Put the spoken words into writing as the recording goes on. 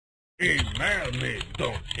Email me,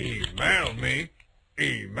 don't email me.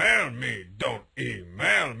 Email me, don't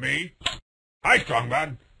email me. Hi,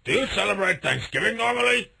 Strongman. Do you celebrate Thanksgiving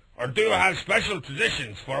normally? Or do you have special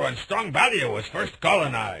traditions for when Strongbadia was first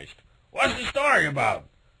colonized? What's the story about?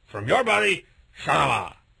 From your buddy,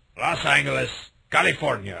 Shanama, Los Angeles,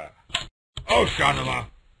 California. Oh, Shanama,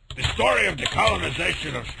 the story of the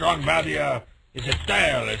colonization of Strongbadia is a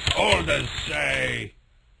tale as old as, say,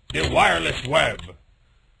 the wireless web.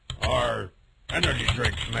 Or energy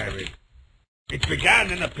drinks, maybe. It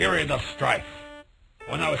began in a period of strife,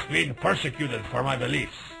 when I was being persecuted for my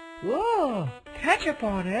beliefs. Whoa, ketchup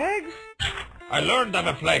on eggs? I learned of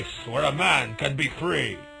a place where a man can be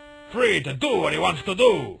free. Free to do what he wants to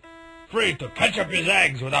do. Free to catch up his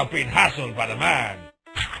eggs without being hassled by the man.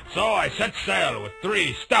 So I set sail with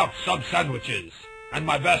 3 stout sub-sandwiches and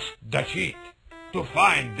my best Dutch heat to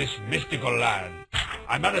find this mystical land.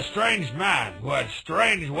 I met a strange man who had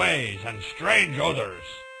strange ways and strange odors,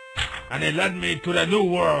 and he led me to the new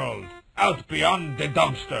world, out beyond the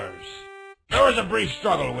dumpsters. There was a brief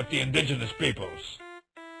struggle with the indigenous peoples.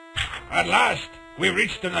 At last, we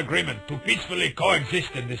reached an agreement to peacefully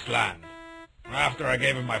coexist in this land, after I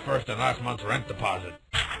gave him my first and last month's rent deposit.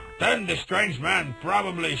 Then the strange man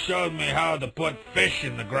probably showed me how to put fish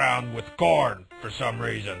in the ground with corn for some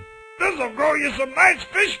reason. This'll grow you some nice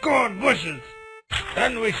fish corn bushes.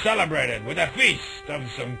 Then we celebrated with a feast of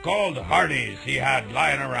some cold hearties he had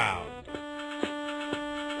lying around.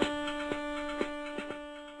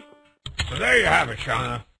 So there you have it,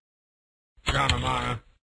 Shauna. Shauna Mana.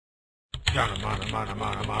 Shauna Mana Mana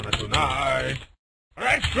Mana Mana tonight.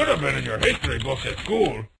 That should have been in your history books at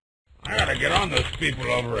school. I gotta get on those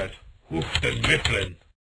people over at Hooft and Mifflin.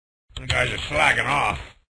 The guys are slacking off.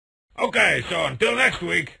 Okay, so until next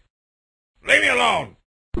week, leave me alone.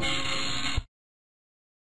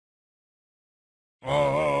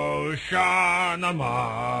 Oh,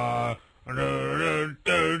 Shanama.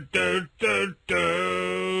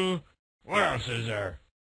 What else is there?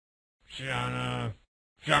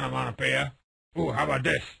 Shanamanapia. Ooh, how about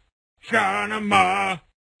this? Shanama,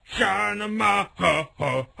 Shanama, ho,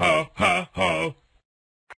 ho, ho, ho, ho.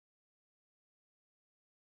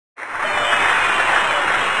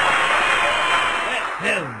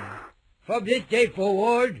 Ahem. From this day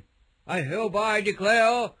forward, I hereby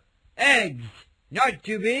declare eggs not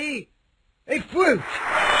to be a fruit.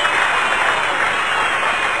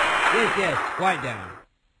 Yes, quiet down.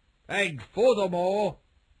 And furthermore,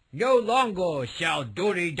 no longer shall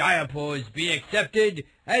dirty diapers be accepted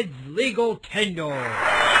as legal tender.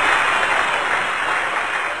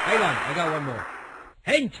 Hang on, I got one more.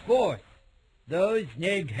 Henceforth, those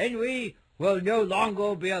named Henry will no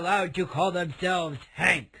longer be allowed to call themselves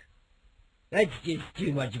Hank. That's just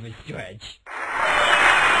too much of a stretch.